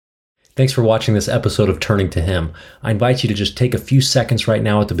Thanks for watching this episode of Turning to Him. I invite you to just take a few seconds right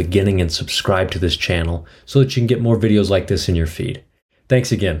now at the beginning and subscribe to this channel so that you can get more videos like this in your feed.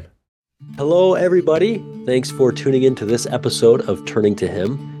 Thanks again. Hello, everybody. Thanks for tuning in to this episode of Turning to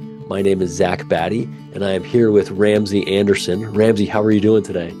Him. My name is Zach Batty, and I am here with Ramsey Anderrson. Ramsey, how are you doing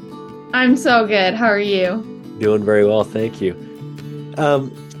today? I'm so good. How are you? Doing very well, thank you.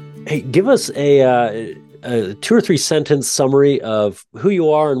 Hey, give us a 2 or 3 sentence summary of who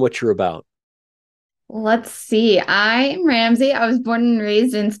you are and what you're about. Let's see. I'm Ramsey. I was born and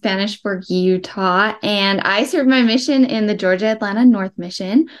raised in Spanish Fork, Utah, and I serve my mission in the Georgia-Atlanta North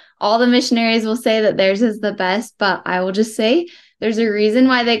Mission. All the missionaries will say that theirs is the best, but I will just say there's a reason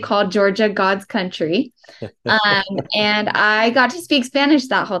why they call Georgia God's country. And I got to speak Spanish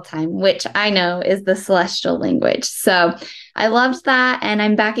that whole time, which I know is the celestial language. So I loved that. And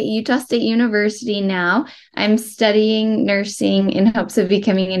I'm back at Utah State University now. I'm studying nursing in hopes of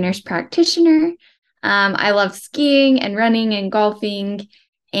becoming a nurse practitioner. I love skiing and running and golfing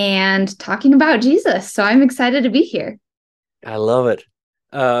and talking about Jesus. So I'm excited to be here. I love it.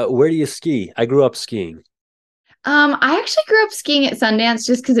 Where do you ski? I grew up skiing. I actually grew up skiing at Sundance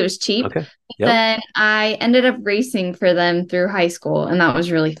just because it was cheap. Okay. Yep. Then I ended up racing for them through high school, and that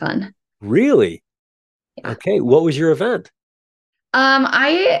was really fun. Really? Yeah. Okay. What was your event?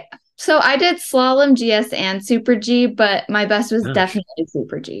 I did slalom, GS, and Super G, but my best was definitely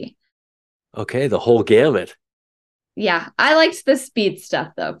Super G. Okay, the whole gamut. Yeah, I liked the speed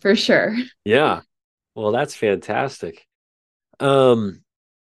stuff though, for sure. Yeah. Well, that's fantastic. Georgia.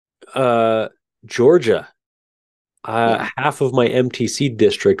 Half of my MTC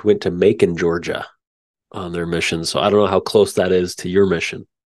district went to Macon, Georgia on their mission. So I don't know how close that is to your mission.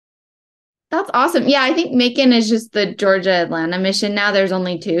 That's awesome. Yeah, I think Macon is just the Georgia-Atlanta mission now. There's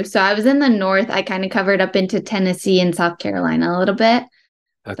only 2. So I was in the north. I kind of covered up into Tennessee and South Carolina a little bit.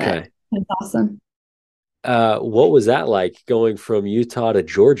 Okay. That's awesome. What was that like going from Utah to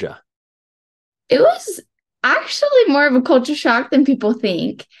Georgia? It was actually more of a culture shock than people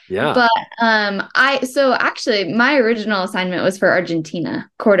think. Yeah. But actually my original assignment was for Argentina,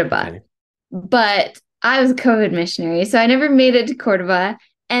 Cordoba. Okay. But I was a COVID missionary, so I never made it to Cordoba.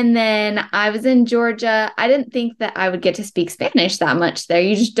 And then I was in Georgia. I didn't think that I would get to speak Spanish that much there.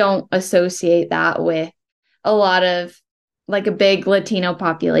 You just don't associate that with a lot of like a big Latino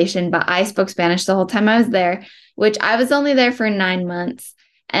population. But I spoke Spanish the whole time I was there, which I was only there for 9 months.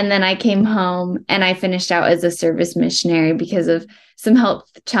 And then I came home and I finished out as a service missionary because of some health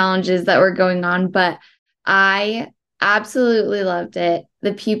challenges that were going on. But I absolutely loved it.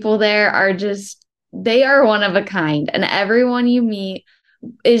 The people there are they are one of a kind. And everyone you meet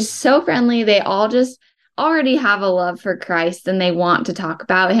is so friendly. They all just already have a love for Christ and they want to talk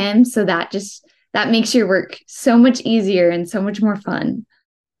about him. So that makes your work so much easier and so much more fun.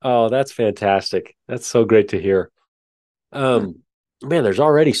 Oh, that's fantastic. That's so great to hear. Man, there's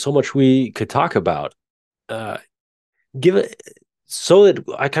already so much we could talk about. Give it so that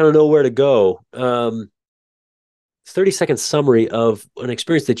I kind of know where to go. 30-second summary of an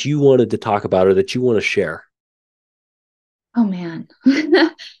experience that you wanted to talk about or that you want to share. Oh, man.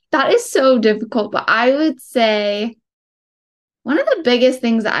 That is so difficult. But I would say one of the biggest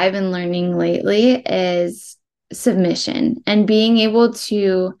things that I've been learning lately is submission and being able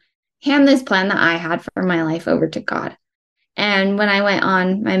to hand this plan that I had for my life over to God. And when I went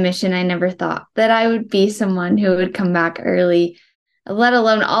on my mission, I never thought that I would be someone who would come back early, let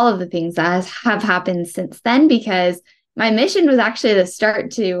alone all of the things that have happened since then, because my mission was actually the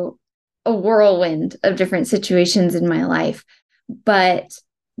start to a whirlwind of different situations in my life. But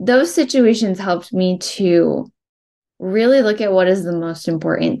those situations helped me to really look at what is the most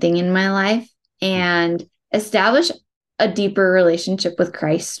important thing in my life and establish a deeper relationship with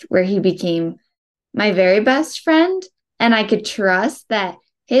Christ, where he became my very best friend. And I could trust that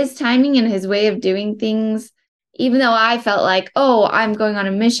his timing and his way of doing things, even though I felt like, oh, I'm going on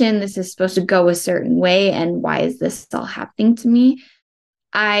a mission, this is supposed to go a certain way, and why is this all happening to me?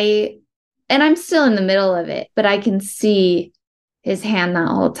 I'm still in the middle of it, but I can see his hand that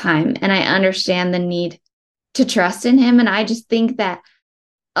whole time. And I understand the need to trust in him. And I just think that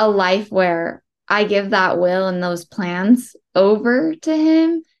a life where I give that will and those plans over to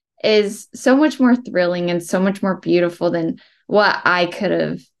him is so much more thrilling and so much more beautiful than what I could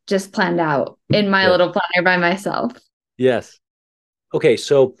have just planned out in my little planner by myself. Yes. Okay,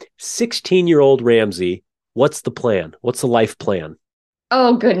 so 16-year-old Ramsey, what's the plan? What's the life plan?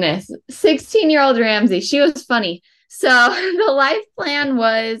 Oh, goodness. 16-year-old Ramsey, she was funny. So the life plan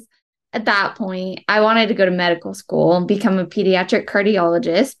was, at that point, I wanted to go to medical school and become a pediatric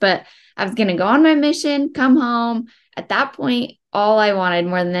cardiologist, but I was going to go on my mission, come home. At that point, all I wanted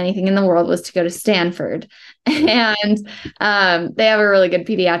more than anything in the world was to go to Stanford. And they have a really good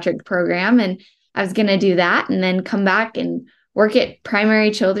pediatric program. And I was going to do that and then come back and work at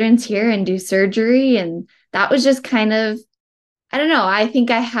Primary Children's here and do surgery. And that was just kind of, I don't know. I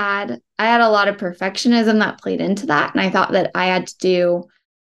think I had a lot of perfectionism that played into that. And I thought that I had to do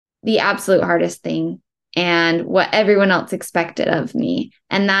the absolute hardest thing and what everyone else expected of me.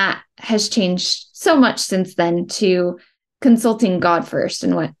 And that has changed so much since then to consulting God first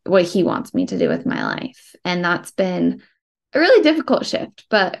and what he wants me to do with my life. And that's been a really difficult shift,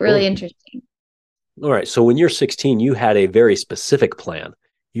 but really interesting. All right. So when you're 16, you had a very specific plan.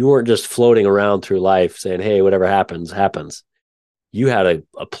 You weren't just floating around through life saying, hey, whatever happens, happens. You had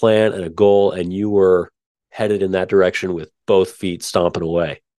a plan and a goal, and you were headed in that direction with both feet stomping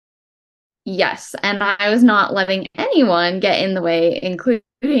away. Yes. And I was not letting anyone get in the way,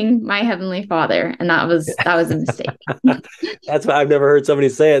 including my Heavenly Father. And that was a mistake. That's why I've never heard somebody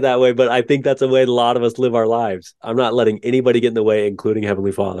say it that way, but I think that's a way a lot of us live our lives. I'm not letting anybody get in the way, including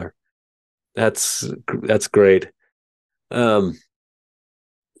Heavenly Father. That's great.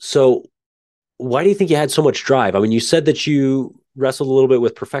 So why do you think you had so much drive? I mean, you said that you wrestled a little bit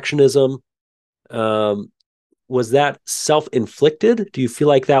with perfectionism. Was that self-inflicted? Do you feel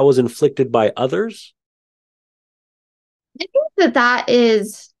like that was inflicted by others? I think that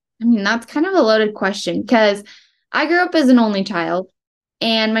is, that's kind of a loaded question because I grew up as an only child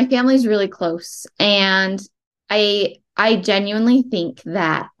and my family's really close. And I genuinely think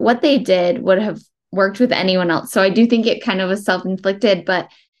that what they did would have worked with anyone else. So I do think it kind of was self-inflicted, but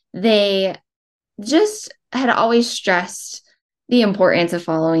they just had always stressed the importance of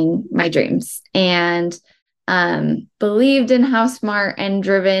following my dreams and believed in how smart and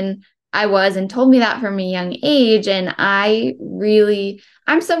driven I was and told me that from a young age. And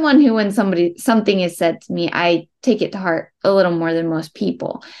I'm someone who, when something is said to me, I take it to heart a little more than most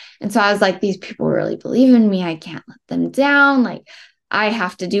people. And so I was like, these people really believe in me. I can't let them down. Like, I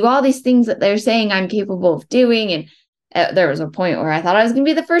have to do all these things that they're saying I'm capable of doing. And there was a point where I thought I was going to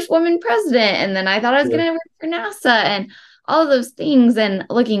be the first woman president. And then I thought I was going to work for NASA and all of those things. And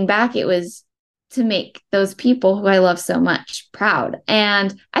looking back, it was to make those people who I love so much proud.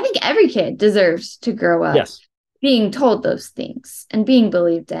 And I think every kid deserves to grow up being told those things and being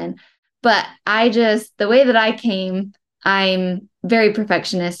believed in. But the way that I came, I'm very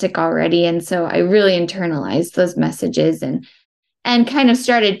perfectionistic already. And so I really internalized those messages and kind of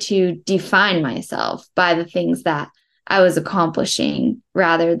started to define myself by the things that I was accomplishing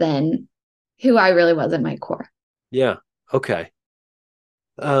rather than who I really was at my core. Yeah. Okay.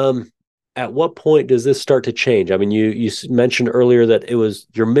 At what point does this start to change? I mean, you mentioned earlier that it was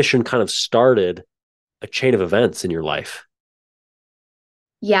your mission kind of started a chain of events in your life.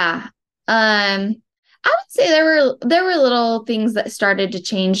 Yeah. I would say there were little things that started to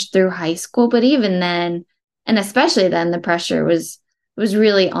change through high school, but even then, and especially then, the pressure was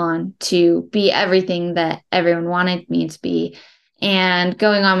really on to be everything that everyone wanted me to be. And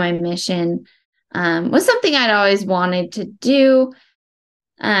going on my mission was something I'd always wanted to do.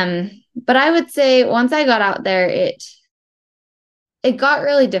 But I would say once I got out there, it got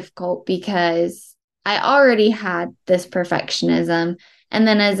really difficult because I already had this perfectionism. And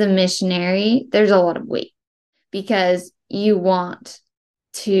then as a missionary, there's a lot of weight because you want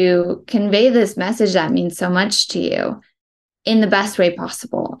to convey this message that means so much to you in the best way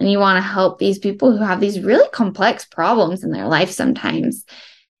possible. And you want to help these people who have these really complex problems in their life sometimes.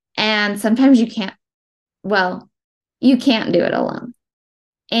 And sometimes you can't do it alone.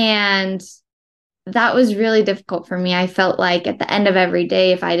 And that was really difficult for me. I felt like at the end of every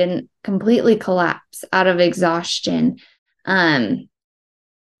day, if I didn't completely collapse out of exhaustion, and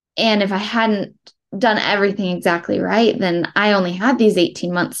if I hadn't done everything exactly right, then I only had these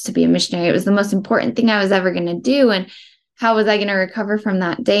 18 months to be a missionary. It was the most important thing I was ever going to do. And how was I going to recover from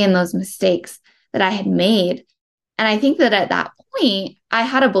that day and those mistakes that I had made? And I think that at that point, I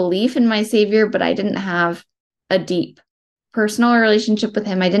had a belief in my Savior, but I didn't have a deep personal relationship with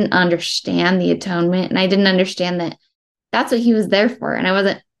him. I didn't understand the atonement, and I didn't understand that that's what he was there for. And I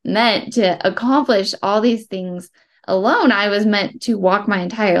wasn't meant to accomplish all these things alone. I was meant to walk my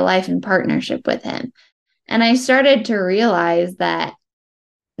entire life in partnership with him. And I started to realize that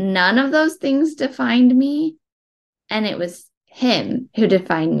none of those things defined me, and it was him who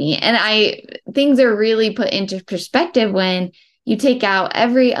defined me. And things are really put into perspective when you take out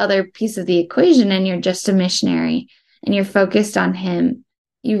every other piece of the equation and you're just a missionary and you're focused on him.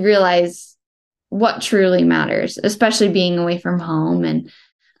 You realize what truly matters, especially being away from home. And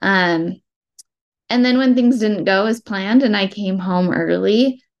then when things didn't go as planned and I came home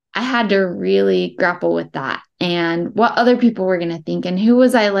early, I had to really grapple with that and what other people were going to think and who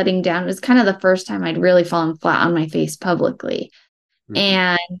was I letting down. It was kind of the first time I'd really fallen flat on my face publicly. Mhm.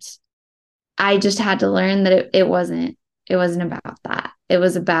 And I just had to learn that it wasn't about that. It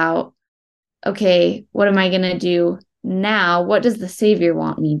was about, okay, what am I going to do now? What does the Savior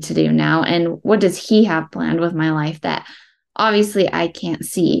want me to do now? And what does he have planned with my life that obviously I can't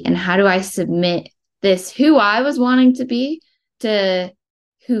see? And how do I submit this, who I was wanting to be, to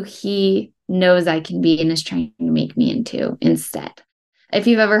who he knows I can be and is trying to make me into instead? If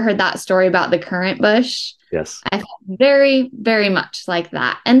you've ever heard that story about the currant bush, Yes. I felt very, very much like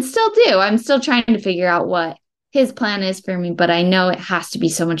that, and still do. I'm still trying to figure out what his plan is for me, but I know it has to be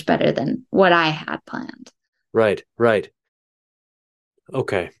so much better than what I had planned. Right.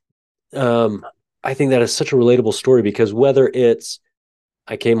 Okay. I think that is such a relatable story, because whether it's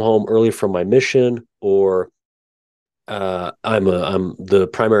I came home early from my mission, or I'm the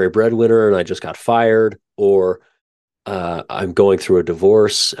primary breadwinner and I just got fired, or I'm going through a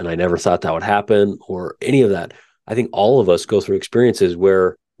divorce and I never thought that would happen, or any of that. I think all of us go through experiences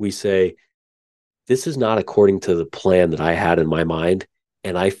where we say, this is not according to the plan that I had in my mind,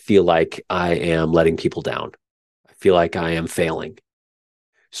 and I feel like I am letting people down. I feel like I am failing.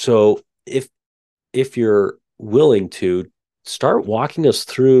 So if you're willing to start walking us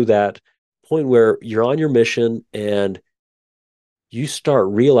through that point where you're on your mission and you start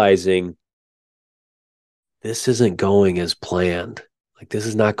realizing this isn't going as planned. Like, this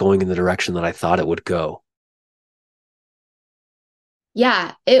is not going in the direction that I thought it would go.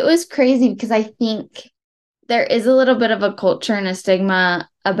 Yeah, it was crazy because I think there is a little bit of a culture and a stigma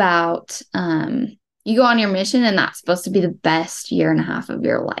about you go on your mission and that's supposed to be the best year and a half of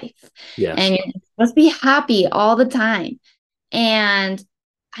your life. Yes. And you're supposed to be happy all the time. And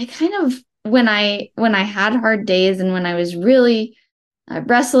I kind of, when I had hard days and when I was really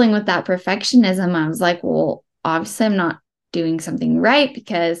wrestling with that perfectionism, I was like, well, obviously I'm not doing something right,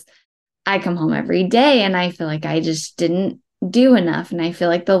 because I come home every day and I feel like I just didn't do enough. And I feel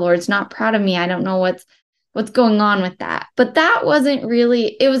like the Lord's not proud of me. I don't know what's going on with that. But that wasn't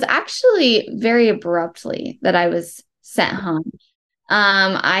really, it was actually very abruptly that I was sent home.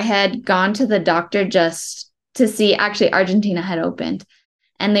 I had gone to the doctor just to see, actually, Argentina had opened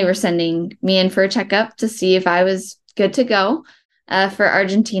and they were sending me in for a checkup to see if I was good to go for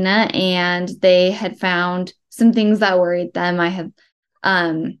Argentina. And they had found some things that worried them. I had,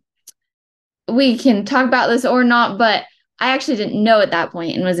 we can talk about this or not, but I actually didn't know at that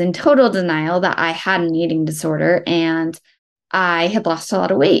point and was in total denial that I had an eating disorder, and I had lost a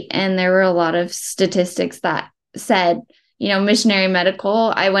lot of weight. And there were a lot of statistics that said, missionary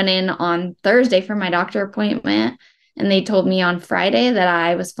medical. I went in on Thursday for my doctor appointment, and they told me on Friday that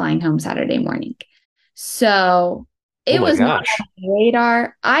I was flying home Saturday morning. So it was not on the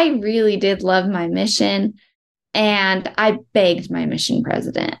radar. I really did love my mission. And I begged my mission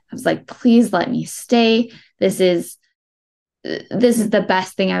president. I was like, please let me stay. This is the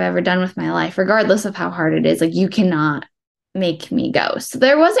best thing I've ever done with my life, regardless of how hard it is. Like, you cannot make me go. So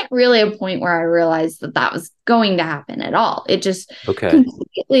there wasn't really a point where I realized that was going to happen at all. It just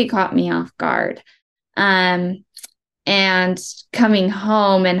completely caught me off guard. And coming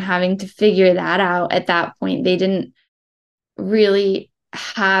home and having to figure that out at that point, they didn't really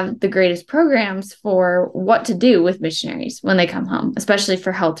have the greatest programs for what to do with missionaries when they come home, especially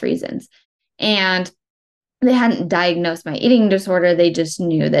for health reasons. And they hadn't diagnosed my eating disorder. They just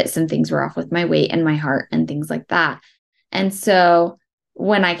knew that some things were off with my weight and my heart and things like that. And so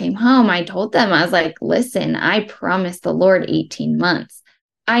when I came home, I told them, I was like, listen, I promised the Lord 18 months.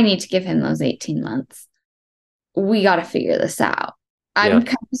 I need to give him those 18 months. We got to figure this out. I'm kind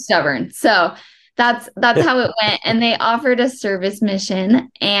of stubborn. So that's how it went. And they offered a service mission,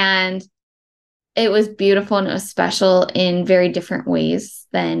 and it was beautiful and it was special in very different ways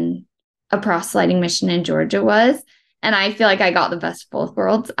than a proselyting mission in Georgia was. And I feel like I got the best of both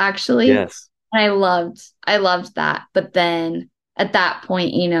worlds, actually. Yes. And I loved that. But then at that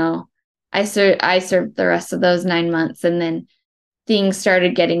point, I served the rest of those 9 months, and then things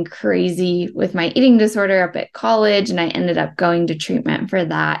started getting crazy with my eating disorder up at college, and I ended up going to treatment for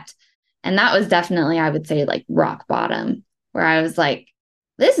that. And that was definitely, I would say, like rock bottom, where I was like,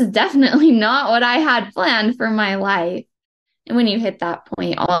 this is definitely not what I had planned for my life. And when you hit that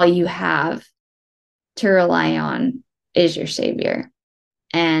point, all you have to rely on is your Savior.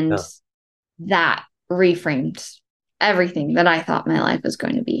 And that reframed everything that I thought my life was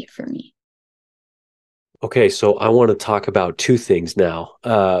going to be for me. Okay, so I want to talk about two things now.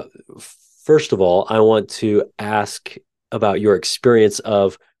 First of all, I want to ask about your experience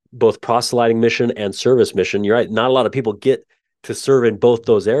of both proselyting mission and service mission. You're right, not a lot of people get to serve in both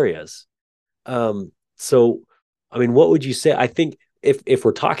those areas. So I mean, what would you say? I think if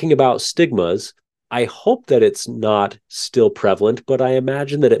we're talking about stigmas, I hope that it's not still prevalent, but I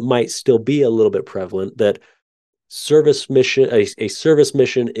imagine that it might still be a little bit prevalent that a service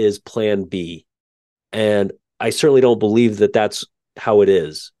mission is plan B. And I certainly don't believe that that's how it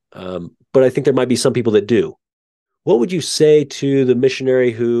is. But I think there might be some people that do. What would you say to the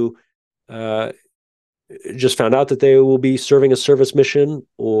missionary who just found out that they will be serving a service mission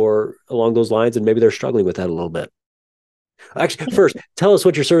or along those lines, and maybe they're struggling with that a little bit? Actually, first, tell us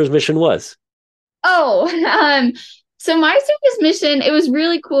what your service mission was. Oh, so my service mission, it was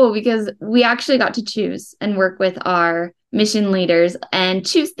really cool because we actually got to choose and work with our mission leaders and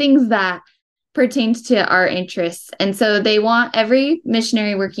choose things that pertains to our interests. And so they want every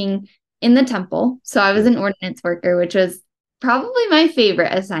missionary working in the temple. So I was an ordinance worker, which was probably my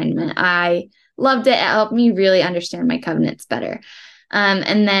favorite assignment. I loved it. It helped me really understand my covenants better.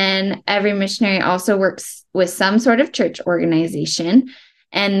 And then every missionary also works with some sort of church organization.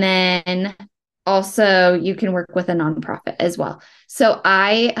 And then also you can work with a nonprofit as well. So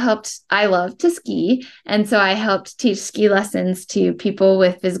I love to ski. And so I helped teach ski lessons to people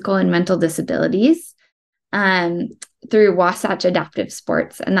with physical and mental disabilities through Wasatch Adaptive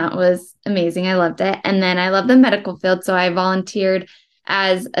Sports. And that was amazing. I loved it. And then I love the medical field. So I volunteered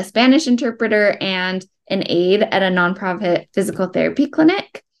as a Spanish interpreter and an aide at a nonprofit physical therapy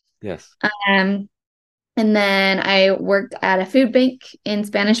clinic. Yes. And then I worked at a food bank in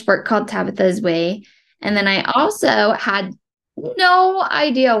Spanish Fork called Tabitha's Way. And then I also had no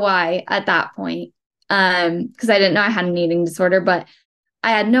idea why at that point, because I didn't know I had an eating disorder, but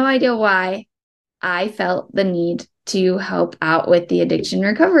I had no idea why I felt the need to help out with the addiction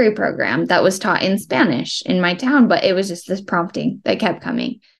recovery program that was taught in Spanish in my town, but it was just this prompting that kept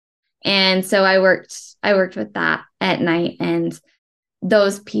coming. And so I worked with that at night, and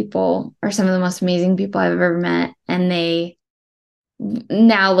those people are some of the most amazing people I've ever met. And they,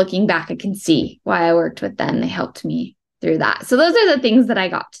 now looking back, I can see why I worked with them. They helped me through that. So those are the things that I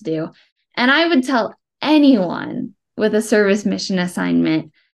got to do. And I would tell anyone with a service mission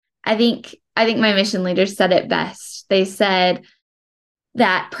assignment, I think my mission leaders said it best. They said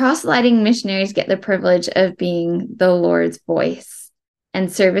that proselyting missionaries get the privilege of being the Lord's voice,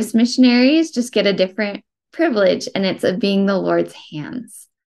 and service missionaries just get a different privilege, and it's of being the Lord's hands.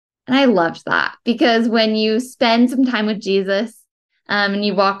 And I loved that, because when you spend some time with Jesus and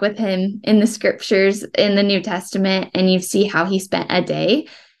you walk with him in the scriptures in the New Testament, and you see how he spent a day,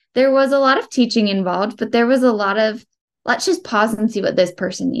 there was a lot of teaching involved, but there was a lot of, let's just pause and see what this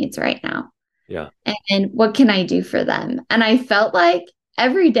person needs right now. Yeah. And what can I do for them? And I felt like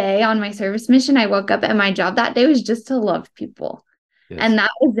every day on my service mission, I woke up and my job that day was just to love people. Yes. And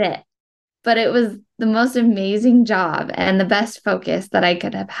that was it. But it was the most amazing job and the best focus that I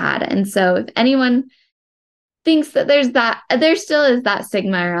could have had. And so if anyone thinks that there still is that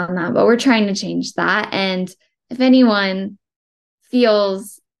stigma around that, but we're trying to change that. And if anyone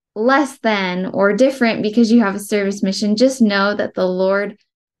feels less than or different because you have a service mission, just know that the Lord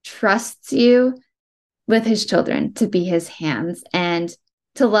trusts you with his children to be his hands and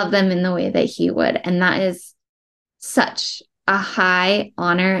to love them in the way that he would. And that is such a high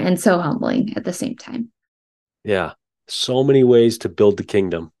honor and so humbling at the same time. Yeah. So many ways to build the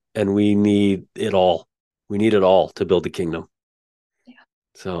kingdom, and we need it all. We need it all to build the kingdom. Yeah.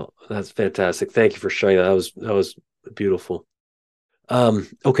 So that's fantastic. Thank you for sharing that. That was beautiful.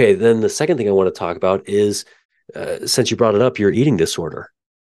 Okay. Then the second thing I want to talk about is, since you brought it up, your eating disorder.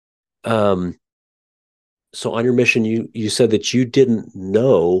 So on your mission, you said that you didn't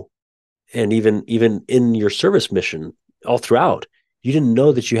know, and even in your service mission all throughout, you didn't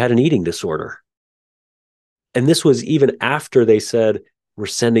know that you had an eating disorder. And this was even after they said, we're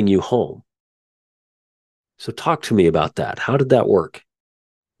sending you home. So talk to me about that. How did that work?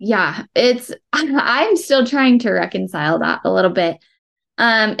 Yeah, I'm still trying to reconcile that a little bit.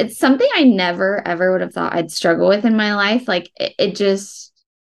 It's something I never, ever would have thought I'd struggle with in my life. Like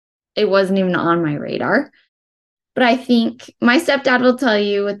it wasn't even on my radar. But I think my stepdad will tell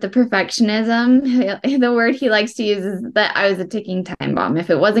you, with the perfectionism, the word he likes to use is that I was a ticking time bomb. If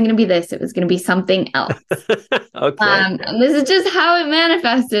it wasn't going to be this, it was going to be something else. Okay. And this is just how it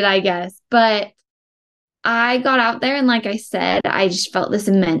manifested, I guess. But I got out there, and like I said, I just felt this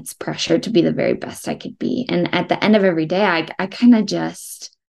immense pressure to be the very best I could be. And at the end of every day, I kind of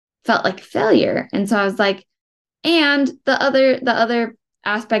just felt like failure. And so I was like, and the other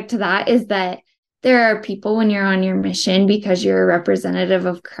aspect to that is that there are people, when you're on your mission, because you're a representative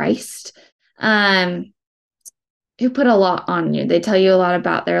of Christ, who put a lot on you. They tell you a lot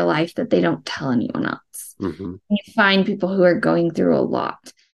about their life that they don't tell anyone else. Mm-hmm. You find people who are going through a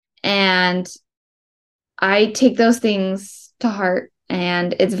lot. And I take those things to heart,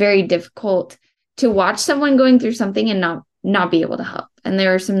 and it's very difficult to watch someone going through something and not be able to help. And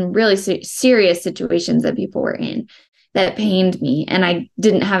there were some really serious situations that people were in that pained me, and I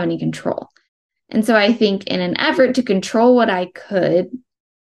didn't have any control. And so I think in an effort to control what I could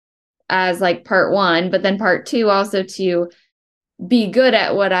as like part one, but then part two also to be good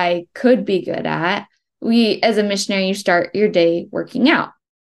at what I could be good at, as a missionary, you start your day working out.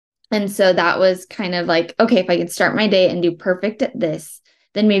 And so that was kind of like, okay, if I can start my day and do perfect at this,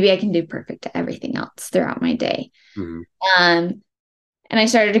 then maybe I can do perfect at everything else throughout my day. And I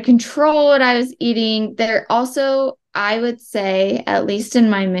started to control what I was eating. There also, I would say, at least in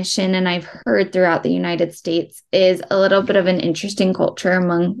my mission, and I've heard throughout the United States, is a little bit of an interesting culture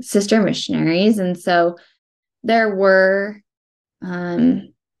among sister missionaries. And so there were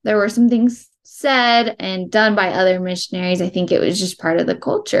some things said and done by other missionaries. I think it was just part of the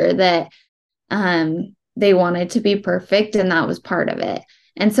culture that they wanted to be perfect, and that was part of it.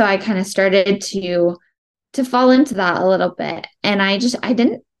 And so I kind of started to fall into that a little bit. And I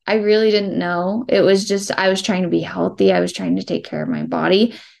really didn't know. It was just, I was trying to be healthy. I was trying to take care of my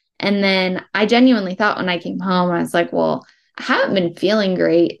body. And then I genuinely thought when I came home, I was like, well, I haven't been feeling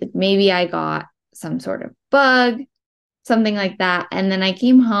great. Maybe I got some sort of bug, something like that. And then I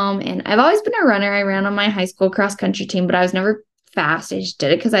came home, and I've always been a runner. I ran on my high school cross country team, but I was never fast. I just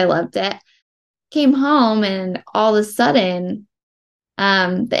did it because I loved it. Came home, and all of a sudden,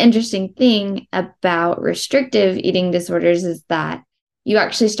 the interesting thing about restrictive eating disorders is that you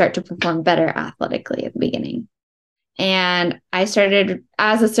actually start to perform better athletically at the beginning. And I started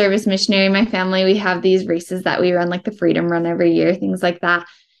as a service missionary. My family, we have these races that we run, like the Freedom Run every year, things like that.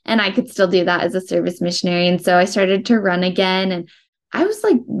 And I could still do that as a service missionary. And so I started to run again, and I was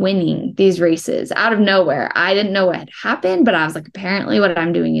like winning these races out of nowhere. I didn't know what had happened, but I was like, apparently what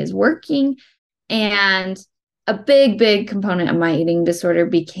I'm doing is working. And a big, big component of my eating disorder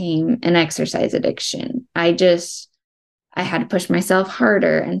became an exercise addiction. I had to push myself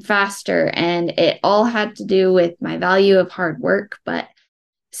harder and faster, and it all had to do with my value of hard work. But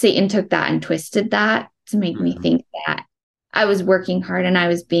Satan took that and twisted that to make me think that I was working hard and I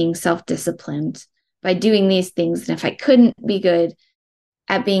was being self-disciplined by doing these things. And if I couldn't be good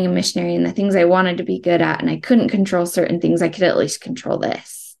at being a missionary and the things I wanted to be good at, and I couldn't control certain things, I could at least control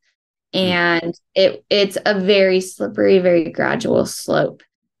this. And it's a very slippery, very gradual slope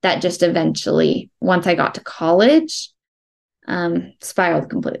that just eventually, once I got to college, spiraled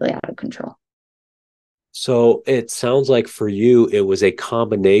completely out of control. So it sounds like for you, it was a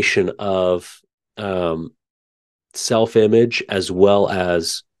combination of self-image as well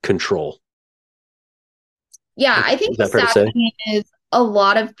as control. Yeah, I think the sad thing is a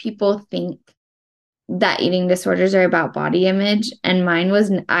lot of people think that eating disorders are about body image, and mine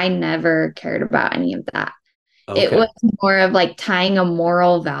was, I never cared about any of that. Okay. It was more of like tying a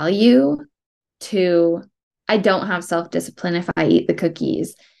moral value to, I don't have self-discipline if I eat the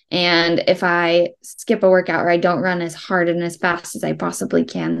cookies. And if I skip a workout or I don't run as hard and as fast as I possibly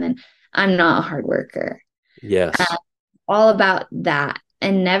can, then I'm not a hard worker. Yes. All about that,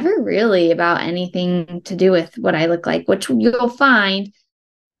 and never really about anything to do with what I look like, which you'll find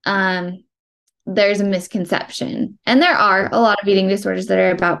there's a misconception. And there are a lot of eating disorders that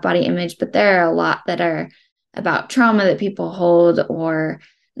are about body image, but there are a lot that are about trauma that people hold, or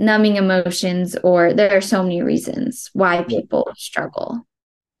numbing emotions, or there are so many reasons why people struggle.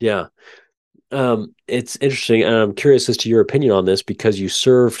 Yeah. It's interesting. And I'm curious as to your opinion on this, because you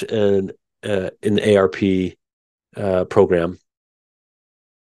served in the ARP program.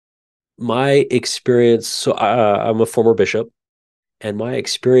 My experience, so I'm a former bishop, and my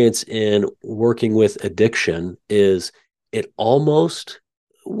experience in working with addiction is it almost,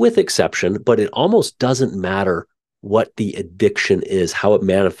 with exception, but it almost doesn't matter what the addiction is, how it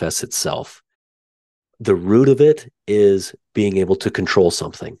manifests itself. The root of it is being able to control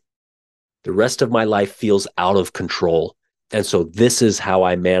something. The rest of my life feels out of control. And so this is how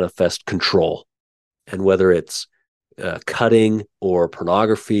I manifest control. And whether it's cutting or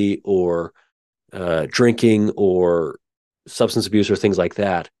pornography or drinking or substance abuse or things like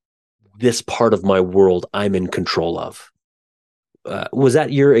that, this part of my world I'm in control of. Was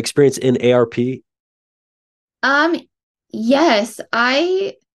that your experience in ARP? Yes,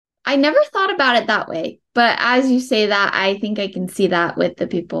 I never thought about it that way, but as you say that, I think I can see that with the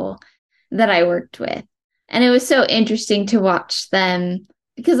people that I worked with. And it was so interesting to watch them,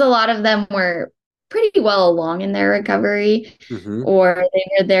 because a lot of them were pretty well along in their recovery, or they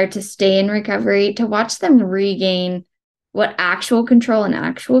were there to stay in recovery, to watch them regain what actual control and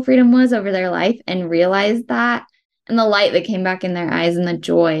actual freedom was over their life, and realize that, and the light that came back in their eyes and the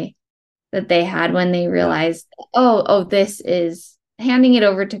joy that they had when they realized, oh, this is handing it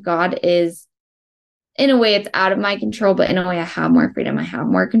over to God is, in a way, it's out of my control, but in a way I have more freedom. I have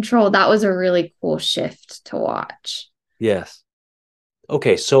more control. That was a really cool shift to watch. Yes.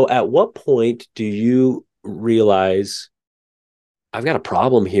 Okay. So at what point do you realize I've got a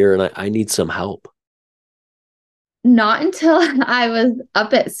problem here and I need some help? Not until I was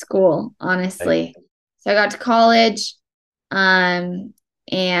up at school, honestly. So I got to college, and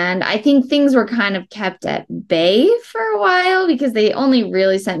I think things were kind of kept at bay for a while because they only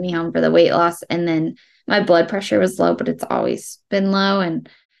really sent me home for the weight loss, and then my blood pressure was low, but it's always been low, and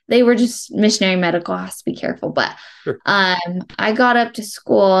they were just missionary medical, has to be careful. But Sure. I got up to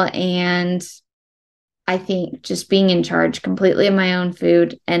school, and I think just being in charge completely of my own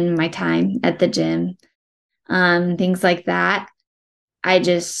food and my time at the gym, things like that.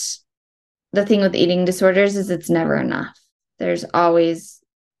 The thing with eating disorders is it's never enough. There's always,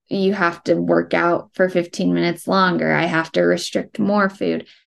 you have to work out for 15 minutes longer. I have to restrict more food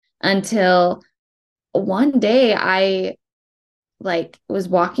until one day I was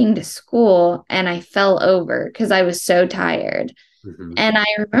walking to school and I fell over because I was so tired. Mm-hmm. And I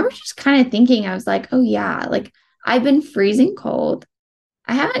remember just kind of thinking, I was like, oh yeah, I've been freezing cold.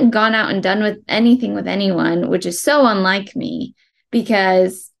 I haven't gone out and done with anything with anyone, which is so unlike me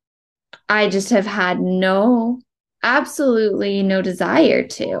because I just have had absolutely no desire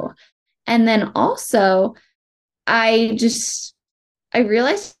to. And then also, I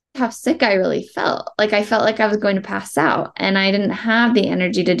realized how sick I really felt. I felt like I was going to pass out and I didn't have the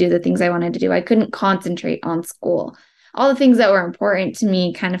energy to do the things I wanted to do. I couldn't concentrate on school. All the things that were important to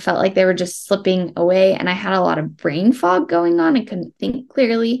me kind of felt like they were just slipping away. And I had a lot of brain fog going on. I couldn't think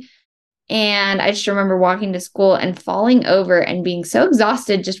clearly. And I just remember walking to school and falling over and being so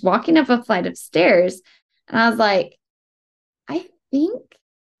exhausted, just walking up a flight of stairs. And I was like, I think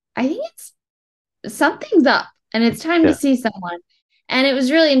it's something's up and it's time to see someone. And it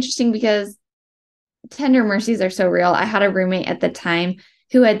was really interesting because tender mercies are so real. I had a roommate at the time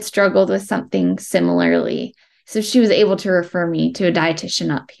who had struggled with something similarly. So she was able to refer me to a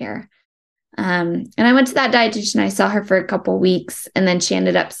dietitian up here. And I went to that dietitian. I saw her for a couple weeks, and then she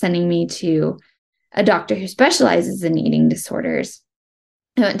ended up sending me to a doctor who specializes in eating disorders.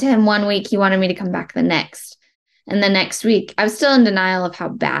 I went to him one week. He wanted me to come back the next. And the next week, I was still in denial of how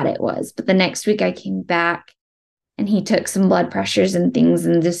bad it was. But the next week I came back and he took some blood pressures and things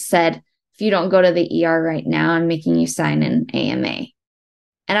and just said, if you don't go to the ER right now, I'm making you sign an AMA.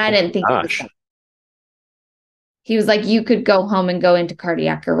 And I didn't think it was that. He was like, you could go home and go into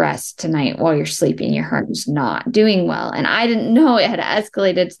cardiac arrest tonight while you're sleeping. Your heart is not doing well. And I didn't know it had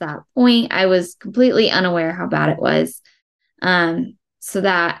escalated to that point. I was completely unaware how bad it was. So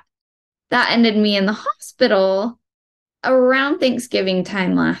that ended me in the hospital around Thanksgiving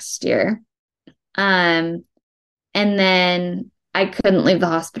time last year. And then I couldn't leave the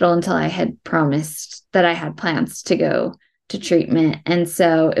hospital until I had promised that I had plans to go to treatment. And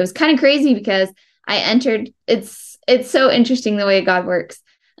so it was kind of crazy because I entered, it's so interesting the way God works.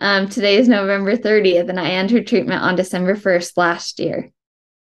 Today is November 30th, and I entered treatment on December 1st last year.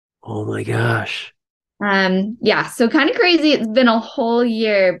 Oh my gosh. So kind of crazy. It's been a whole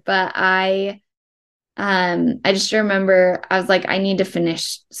year, but I just remember I was like, I need to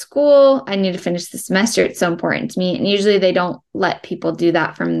finish school. I need to finish the semester. It's so important to me. And usually they don't let people do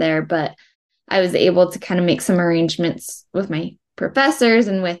that from there, but I was able to kind of make some arrangements with my professors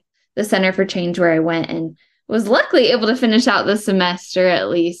and with the Center for Change where I went, and was luckily able to finish out the semester at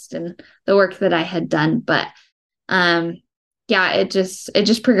least and the work that I had done. But it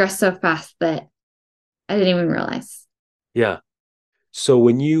just progressed so fast that I didn't even realize. Yeah. So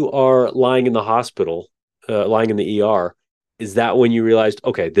when you are lying in the hospital, lying in the ER, is that when you realized,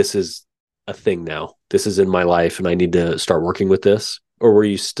 okay, this is a thing now. This is in my life and I need to start working with this? Or were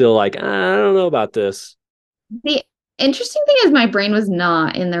you still like, I don't know about this? The interesting thing is my brain was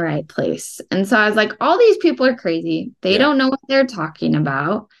not in the right place. And so I was like, all these people are crazy. They don't know what they're talking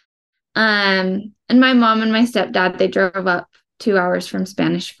about. And my mom and my stepdad, they drove up 2 hours from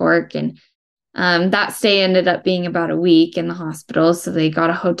Spanish Fork, and that stay ended up being about a week in the hospital. So they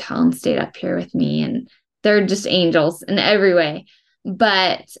got a hotel and stayed up here with me, and they're just angels in every way.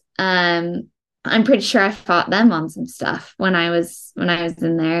 But I'm pretty sure I fought them on some stuff when I was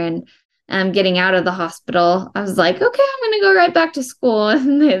in there. And getting out of the hospital, I was like, okay, I'm going to go right back to school.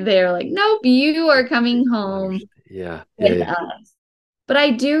 And they were like, nope, you are coming home with us. But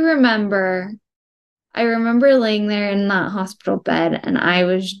I remember laying there in that hospital bed, and I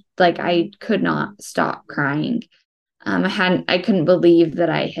was like, I could not stop crying. I couldn't believe that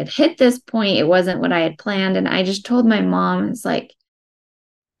I had hit this point. It wasn't what I had planned. And I just told my mom, it's like,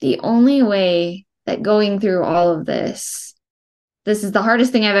 the only way that going through all of this is the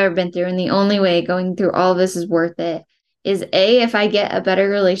hardest thing I've ever been through. And the only way going through all of this is worth it is A, if I get a better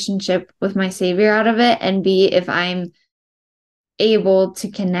relationship with my Savior out of it, and B, if I'm able to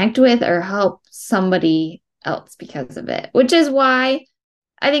connect with or help somebody else because of it, which is why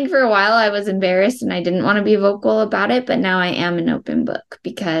I think for a while I was embarrassed and I didn't want to be vocal about it, but now I am an open book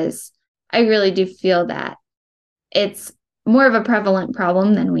because I really do feel that it's more of a prevalent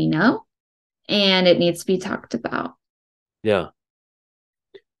problem than we know, and it needs to be talked about. Yeah.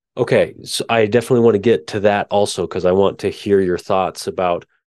 Okay. So I definitely want to get to that also, because I want to hear your thoughts about,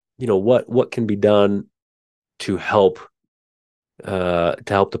 what can be done to help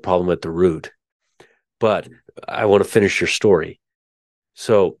the problem at the root. But I want to finish your story.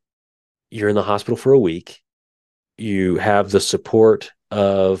 So you're in the hospital for a week. You have the support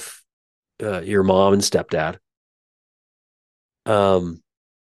of your mom and stepdad.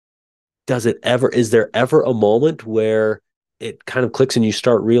 Is there ever a moment where it kind of clicks and you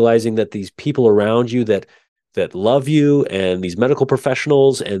start realizing that these people around you that love you, and these medical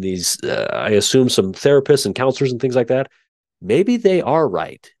professionals and these, I assume, some therapists and counselors and things like that, maybe they are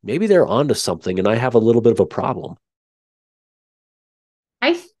right. Maybe they're onto something and I have a little bit of a problem.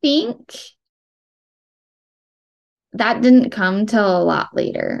 I think that didn't come till a lot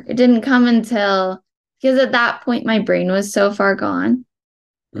later. It didn't come until, because at that point my brain was so far gone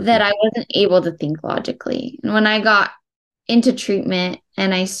that I wasn't able to think logically. And when I got into treatment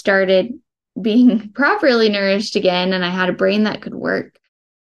and I started being properly nourished again and I had a brain that could work,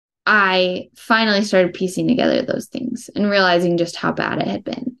 I finally started piecing together those things and realizing just how bad it had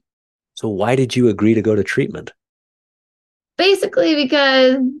been. So why did you agree to go to treatment? Basically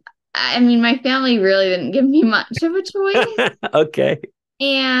because, my family really didn't give me much of a choice. Okay.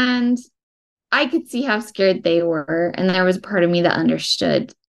 And I could see how scared they were. And there was a part of me that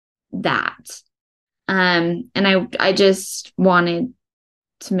understood that. And I just wanted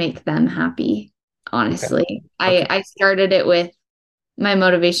to make them happy, honestly. Okay. I started it with my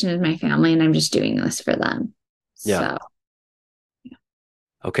motivation is my family, and I'm just doing this for them. Yeah. So.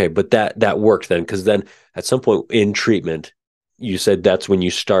 Okay, but that worked then, because then at some point in treatment, you said that's when you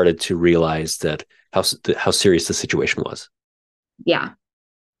started to realize that how serious the situation was. Yeah.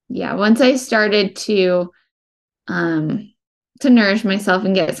 Once I started to nourish myself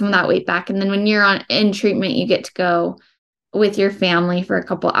and get some of that weight back, and then when you're in treatment, you get to go with your family for a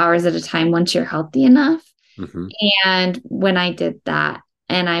couple hours at a time once you're healthy enough. Mm-hmm. And when I did that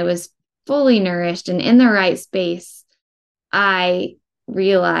and I was fully nourished and in the right space, I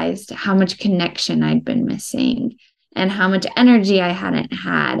realized how much connection I'd been missing and how much energy I hadn't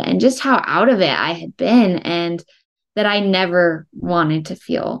had and just how out of it I had been, and that I never wanted to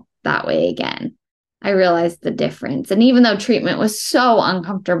feel that way again. I realized the difference. And even though treatment was so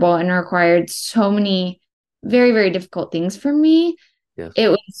uncomfortable and required so many very, very difficult things for me, yes, it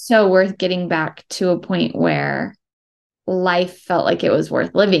was so worth getting back to a point where life felt like it was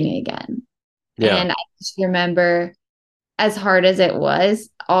worth living again. Yeah. And I just remember, as hard as it was,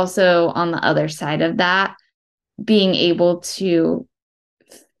 also on the other side of that, being able to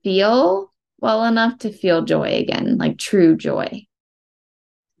feel well enough to feel joy again, like true joy.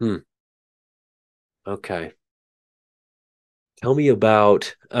 Okay. Tell me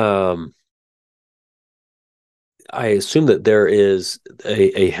about, I assume that there is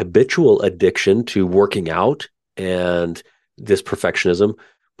a habitual addiction to working out and this perfectionism,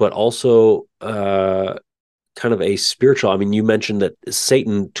 but also kind of a spiritual. You mentioned that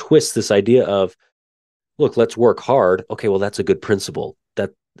Satan twists this idea of, look, let's work hard. Okay, well, that's a good principle,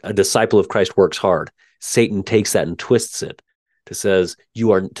 that a disciple of Christ works hard. Satan takes that and twists it to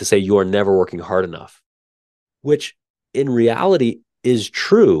say you are never working hard enough, which in reality is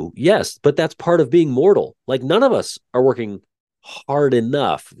true, yes, but that's part of being mortal. Like, none of us are working hard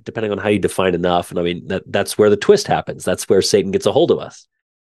enough, depending on how you define enough. And that's where the twist happens. That's where Satan gets a hold of us.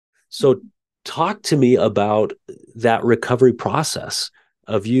 So talk to me about that recovery process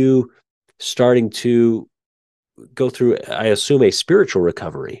of you starting to go through, I assume, a spiritual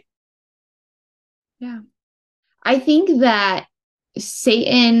recovery. Yeah. I think that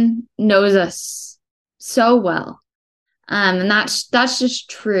Satan knows us so well. And that's just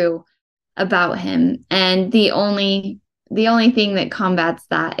true about him. And the only thing that combats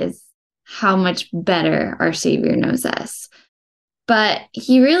that is how much better our Savior knows us. But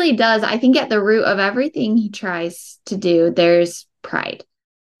he really does. I think at the root of everything he tries to do, there's pride.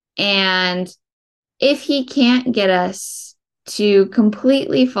 And if he can't get us to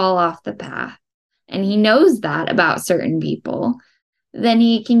completely fall off the path, and he knows that about certain people, then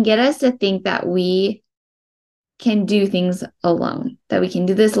he can get us to think that we can do things alone, that we can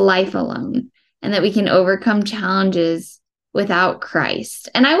do this life alone, and that we can overcome challenges without Christ.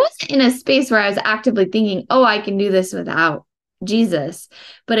 And I wasn't in a space where I was actively thinking, oh, I can do this without Jesus.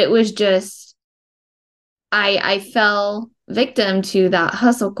 But it was just, I fell victim to that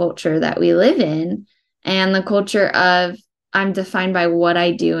hustle culture that we live in, and the culture of I'm defined by what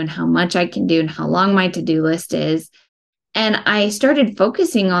I do and how much I can do and how long my to-do list is. And I started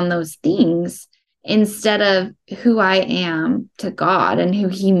focusing on those things instead of who I am to God and who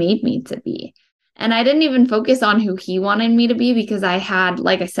he made me to be. And I didn't even focus on who he wanted me to be, because I had,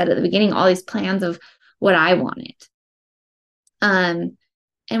 like I said at the beginning, all these plans of what I wanted. And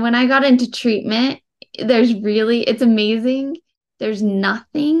when I got into treatment, it's amazing. There's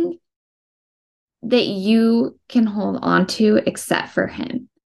nothing that you can hold on to except for him.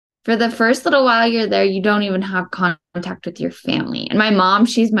 For the first little while you're there, you don't even have contact with your family. And my mom,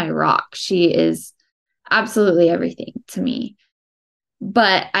 she's my rock. She is absolutely everything to me.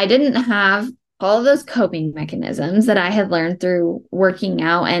 But I didn't have all of those coping mechanisms that I had learned through working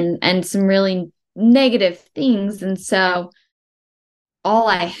out and some really negative things. And so all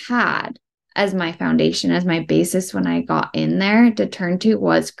I had as my foundation, as my basis when I got in there to turn to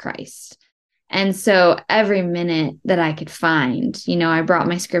was Christ. And so every minute that I could find, I brought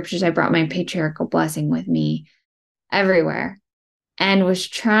my scriptures, I brought my patriarchal blessing with me everywhere, and was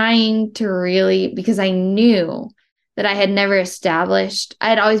trying to really, because I knew that I had never established, I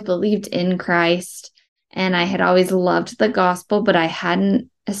had always believed in Christ and I had always loved the gospel, but I hadn't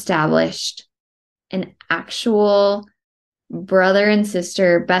established an actual brother and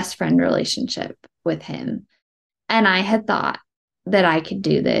sister, best friend relationship with him. And I had thought that I could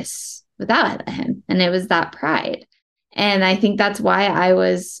do this without him. And it was that pride. And I think that's why I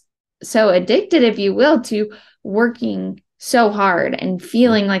was so addicted, if you will, to working so hard and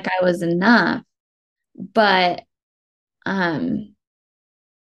feeling like I was enough. But none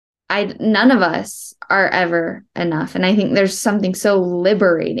of us are ever enough. And I think there's something so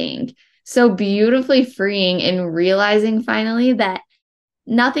liberating, so beautifully freeing in realizing finally that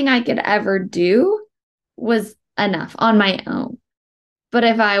nothing I could ever do was enough on my own. But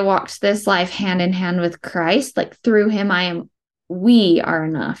if I walked this life hand in hand with Christ, like through him, we are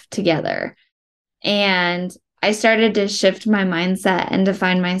enough together. And I started to shift my mindset and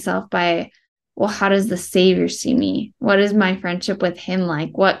define myself by, well, how does the Savior see me? What is my friendship with him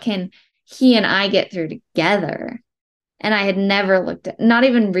like? What can he and I get through together? And I had never looked at, not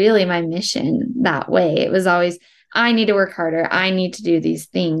even really my mission that way. It was always, I need to work harder. I need to do these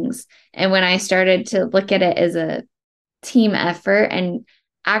things. And when I started to look at it as a team effort and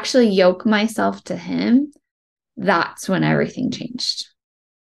actually yoke myself to him, that's when everything changed.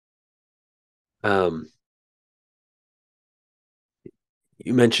 You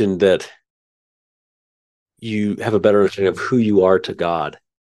mentioned that you have a better understanding of who you are to God.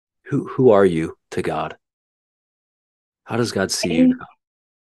 Who are you to God? How does God see you now?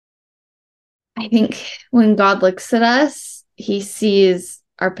 I think when God looks at us, he sees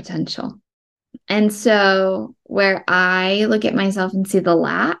our potential. And so where I look at myself and see the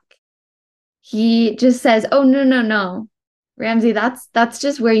lack, he just says, oh, no, Ramsey, that's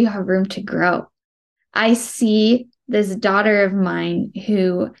just where you have room to grow. I see this daughter of mine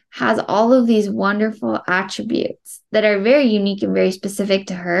who has all of these wonderful attributes that are very unique and very specific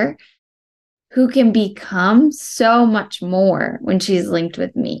to her, who can become so much more when she's linked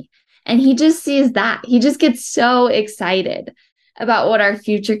with me. And he just sees that. He just gets so excited about what our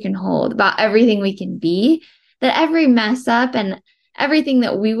future can hold, about everything we can be, that every mess up and everything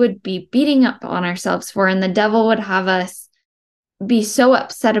that we would be beating up on ourselves for, and the devil would have us be so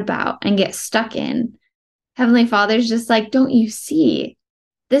upset about and get stuck in, Heavenly Father's just like, don't you see?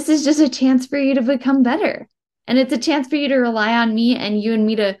 This is just a chance for you to become better. And it's a chance for you to rely on me and you and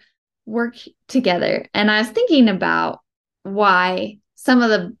me to work together. And I was thinking about why some of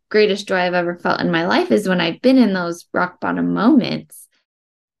the greatest joy I've ever felt in my life is when I've been in those rock bottom moments.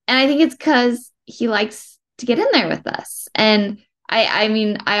 And I think it's because he likes to get in there with us. And I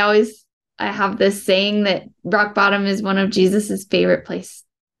have this saying that rock bottom is one of Jesus's favorite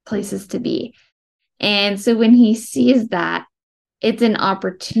places to be. And so when he sees that, it's an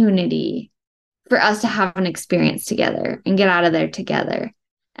opportunity for us to have an experience together and get out of there together.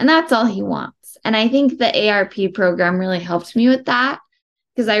 And that's all he wants. And I think the ARP program really helped me with that,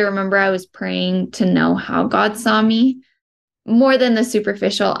 because I remember I was praying to know how God saw me more than the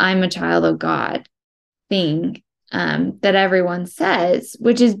superficial, I'm a child of God thing that everyone says,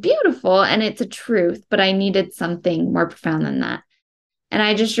 which is beautiful and it's a truth, but I needed something more profound than that. And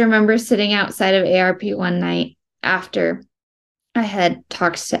I just remember sitting outside of ARP one night after I had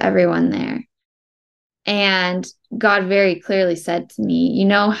talked to everyone there. And God very clearly said to me, you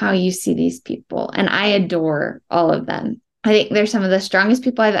know how you see these people, and I adore all of them. I think they're some of the strongest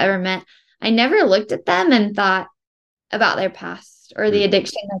people I've ever met. I never looked at them and thought about their past or the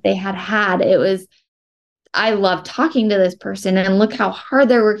addiction that they had. It was, I love talking to this person, and look how hard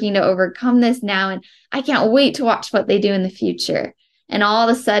they're working to overcome this now. And I can't wait to watch what they do in the future. And all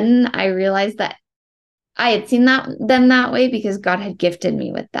of a sudden I realized that I had seen them that way because God had gifted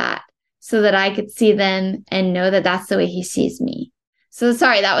me with that, so that I could see them and know that that's the way he sees me. So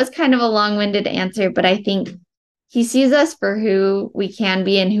sorry, that was kind of a long-winded answer, but I think he sees us for who we can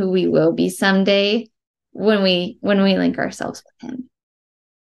be and who we will be someday when we link ourselves with him.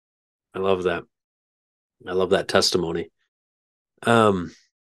 I love that. I love that testimony. For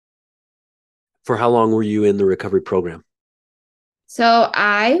how long were you in the recovery program? So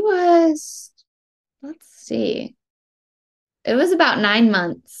I was, let's see, it was about 9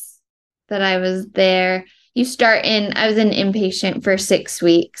 months that I was there. I was in inpatient for 6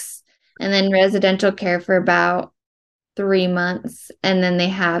 weeks, and then residential care for about 3 months. And then they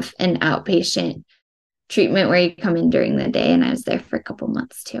have an outpatient treatment where you come in during the day. And I was there for a couple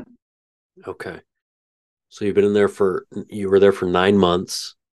months too. Okay. So you were there for 9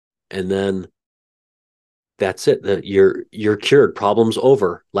 months, and then that's it. You're cured. Problem's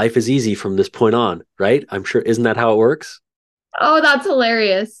over. Life is easy from this point on, right? I'm sure. Isn't that how it works? Oh, that's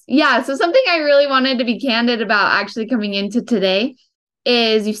hilarious. Yeah. So something I really wanted to be candid about actually coming into today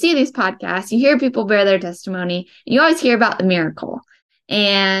is, you see these podcasts, you hear people bear their testimony, and you always hear about the miracle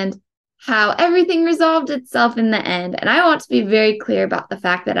and how everything resolved itself in the end. And I want to be very clear about the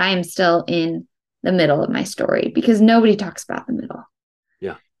fact that I am still in the middle of my story, because nobody talks about the middle.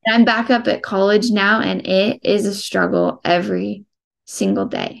 Yeah. And I'm back up at college now, and it is a struggle every single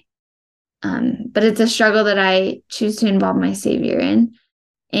day. But it's a struggle that I choose to involve my Savior in.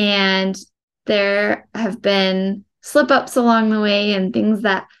 And there have been slip-ups along the way and things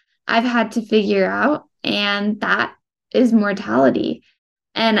that I've had to figure out. And that is mortality.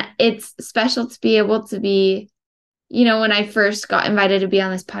 And it's special to be able to be, when I first got invited to be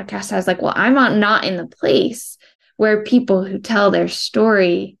on this podcast, I was like, well, I'm not in the place where people who tell their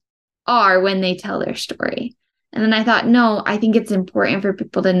story are when they tell their story. And then I thought, no, I think it's important for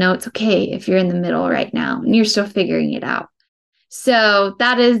people to know it's okay if you're in the middle right now and you're still figuring it out. So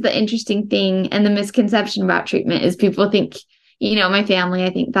that is the interesting thing. And the misconception about treatment is people think, my family, I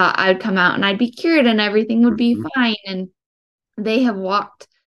think, thought I would come out and I'd be cured and everything would be fine. And they have walked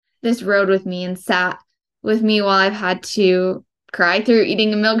this road with me and sat with me while I've had to cry through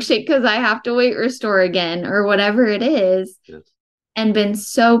eating a milkshake because I have to weight restore again or whatever it is. Yes. And been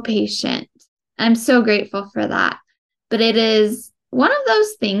so patient. I'm so grateful for that. But it is one of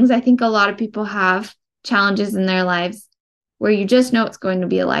those things, I think a lot of people have challenges in their lives where you just know it's going to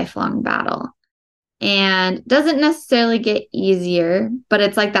be a lifelong battle. And doesn't necessarily get easier, but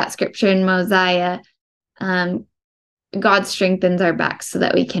it's like that scripture in Mosiah, God strengthens our backs so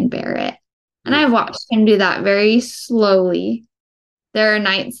that we can bear it. And I've watched him do that very slowly. There are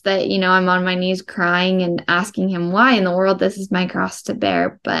nights that, I'm on my knees crying and asking him why in the world this is my cross to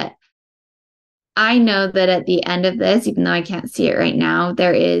bear. But I know that at the end of this, even though I can't see it right now,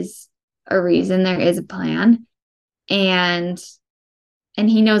 there is a reason, there is a plan, and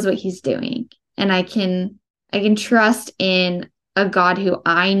he knows what he's doing. And I can trust in a God who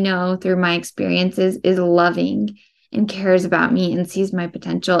I know through my experiences is loving and cares about me and sees my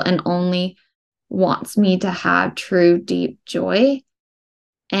potential and only wants me to have true, deep joy.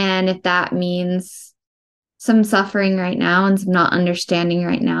 And if that means some suffering right now and some not understanding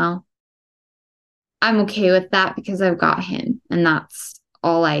right now, I'm okay with that because I've got him, and that's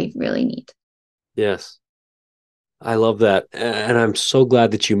all I really need. Yes. I love that. And I'm so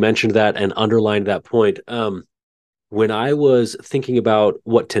glad that you mentioned that and underlined that point. When I was thinking about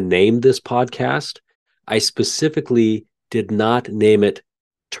what to name this podcast, I specifically did not name it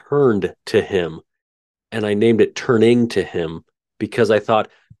Turned to Him. And I named it Turning to Him because I thought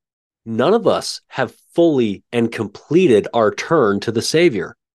none of us have fully and completed our turn to the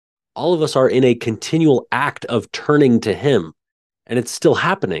Savior. All of us are in a continual act of turning to him, and it's still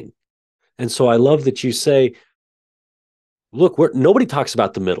happening. And so I love that you say, look, nobody talks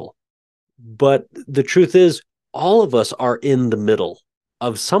about the middle, but the truth is all of us are in the middle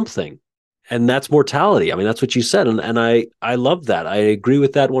of something, and that's mortality. I mean, that's what you said. And I love that. I agree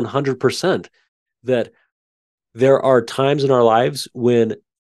with that 100%, that there are times in our lives when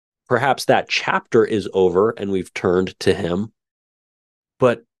perhaps that chapter is over and we've turned to him,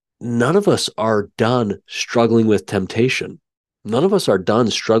 but none of us are done struggling with temptation. None of us are done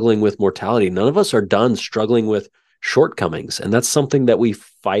struggling with mortality. None of us are done struggling with shortcomings. And that's something that we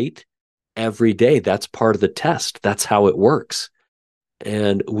fight every day. That's part of the test. That's how it works.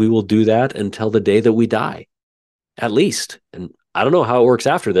 And we will do that until the day that we die, at least. And I don't know how it works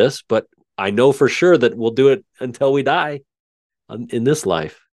after this, but I know for sure that we'll do it until we die in this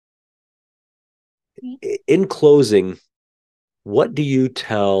life. In closing, what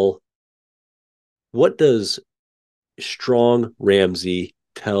does strong Ramsey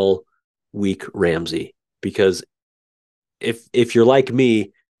tell weak Ramsey? Because if you're like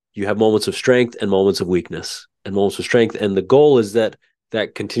me, you have moments of strength and moments of weakness and moments of strength. And the goal is that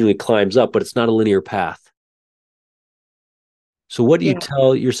continually climbs up, but it's not a linear path. So what do you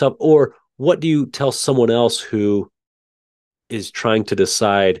tell yourself, or what do you tell someone else who is trying to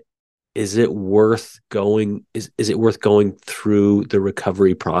decide, is it worth going through the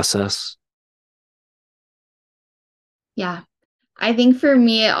recovery process? Yeah. I think for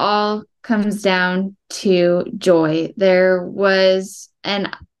me, it all comes down to joy. There was, and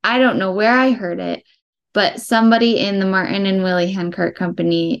I don't know where I heard it, but somebody in the Martin and Willie Hencart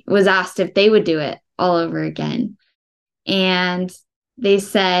Company was asked if they would do it all over again. And they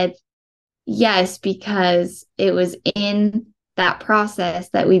said yes, because it was in that process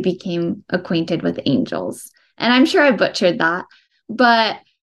that we became acquainted with angels. And I'm sure I butchered that, but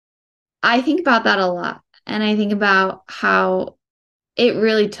I think about that a lot. And I think about how it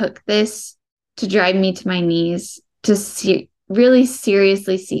really took this to drive me to my knees, to really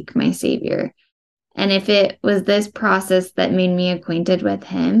seriously seek my Savior. And if it was this process that made me acquainted with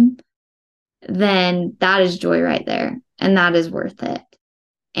him, then that is joy right there. And that is worth it.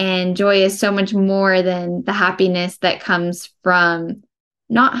 And joy is so much more than the happiness that comes from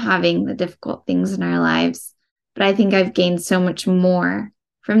not having the difficult things in our lives. But I think I've gained so much more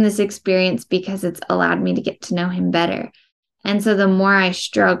from this experience because it's allowed me to get to know him better. And so the more I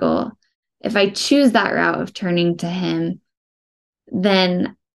struggle, if I choose that route of turning to him,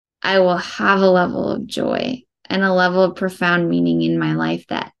 then I will have a level of joy and a level of profound meaning in my life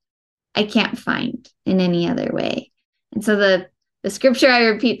that I can't find in any other way. And so the scripture I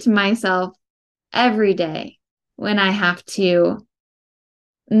repeat to myself every day when I have to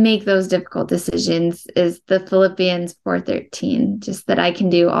make those difficult decisions is the Philippians 4:13, just that I can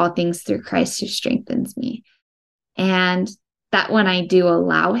do all things through Christ who strengthens me. And that when I do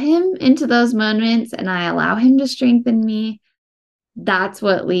allow him into those moments and I allow him to strengthen me, that's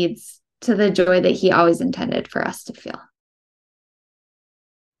what leads to the joy that he always intended for us to feel.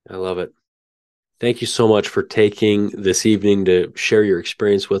 I love it. Thank you so much for taking this evening to share your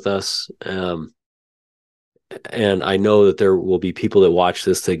experience with us. And I know that there will be people that watch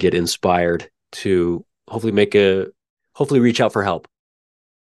this that get inspired to hopefully reach out for help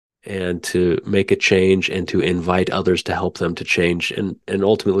and to make a change and to invite others to help them to change and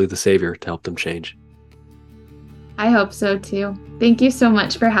ultimately the Savior to help them change. I hope so too. Thank you so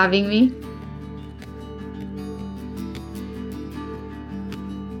much for having me.